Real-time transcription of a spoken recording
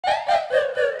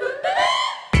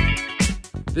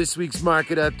This week's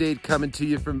market update coming to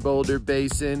you from Boulder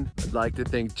Basin. I'd like to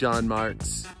thank John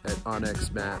Martz at Onyx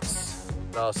Maps.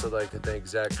 I'd also like to thank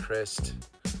Zach Christ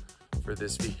for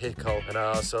this vehicle. And I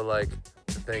also like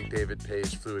to thank David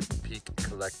Page, Fluid Peak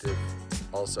Collective,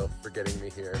 also for getting me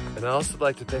here. And I also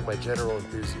like to thank my general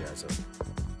enthusiasm.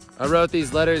 I wrote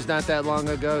these letters not that long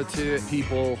ago to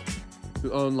people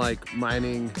who own like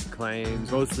mining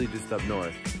claims, mostly just up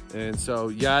north. And so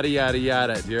yada, yada,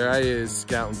 yada, here I is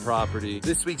scouting property.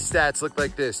 This week's stats look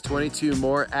like this: 22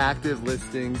 more active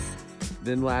listings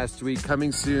than last week.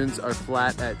 Coming soons are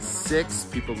flat at 6.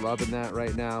 People loving that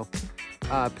right now.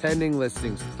 Pending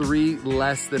listings, 3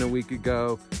 less than a week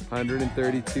ago.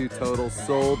 132 total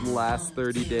sold last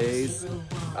 30 days.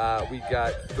 We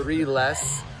got 3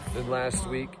 less than last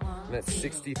week, and that's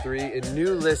 63. And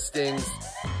new listings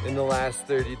in the last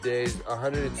 30 days,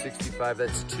 165.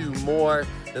 That's 2 more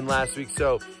than last week.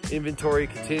 So inventory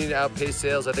continuing to outpace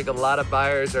sales. I think a lot of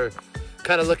buyers are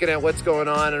kind of looking at what's going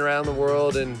on around the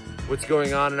world and what's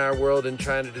going on in our world and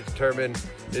trying to determine,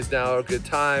 is now a good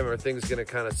time or are things going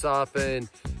to kind of soften?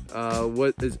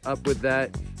 What is up with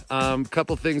that?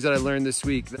 Couple things that I learned this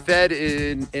week. The Fed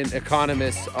and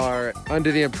economists are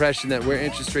under the impression that where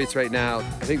interest rates right now,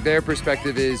 I think their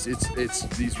perspective is it's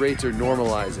these rates are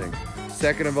normalizing.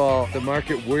 Second of all, the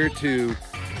market were to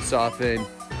soften,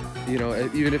 you know,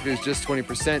 even if it was just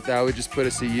 20%, that would just put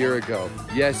us a year ago.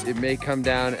 Yes, it may come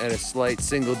down at a slight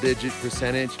single-digit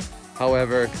percentage.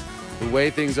 However, the way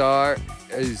things are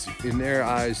is, in their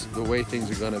eyes, the way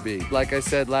things are gonna be. Like I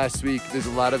said last week, there's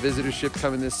a lot of visitorship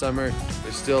coming this summer.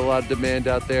 There's still a lot of demand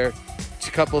out there. Just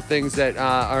a couple of things that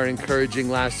are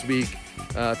encouraging last week.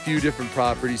 A few different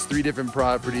properties, 3 different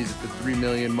properties at the 3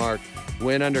 million mark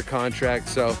went under contract.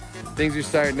 So things are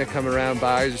starting to come around.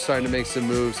 Buyers are starting to make some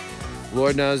moves.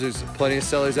 Lord knows there's plenty of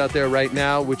sellers out there right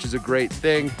now, which is a great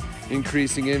thing.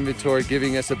 Increasing inventory,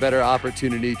 giving us a better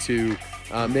opportunity to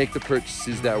make the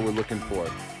purchases that we're looking for.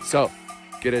 So,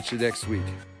 get at you next week.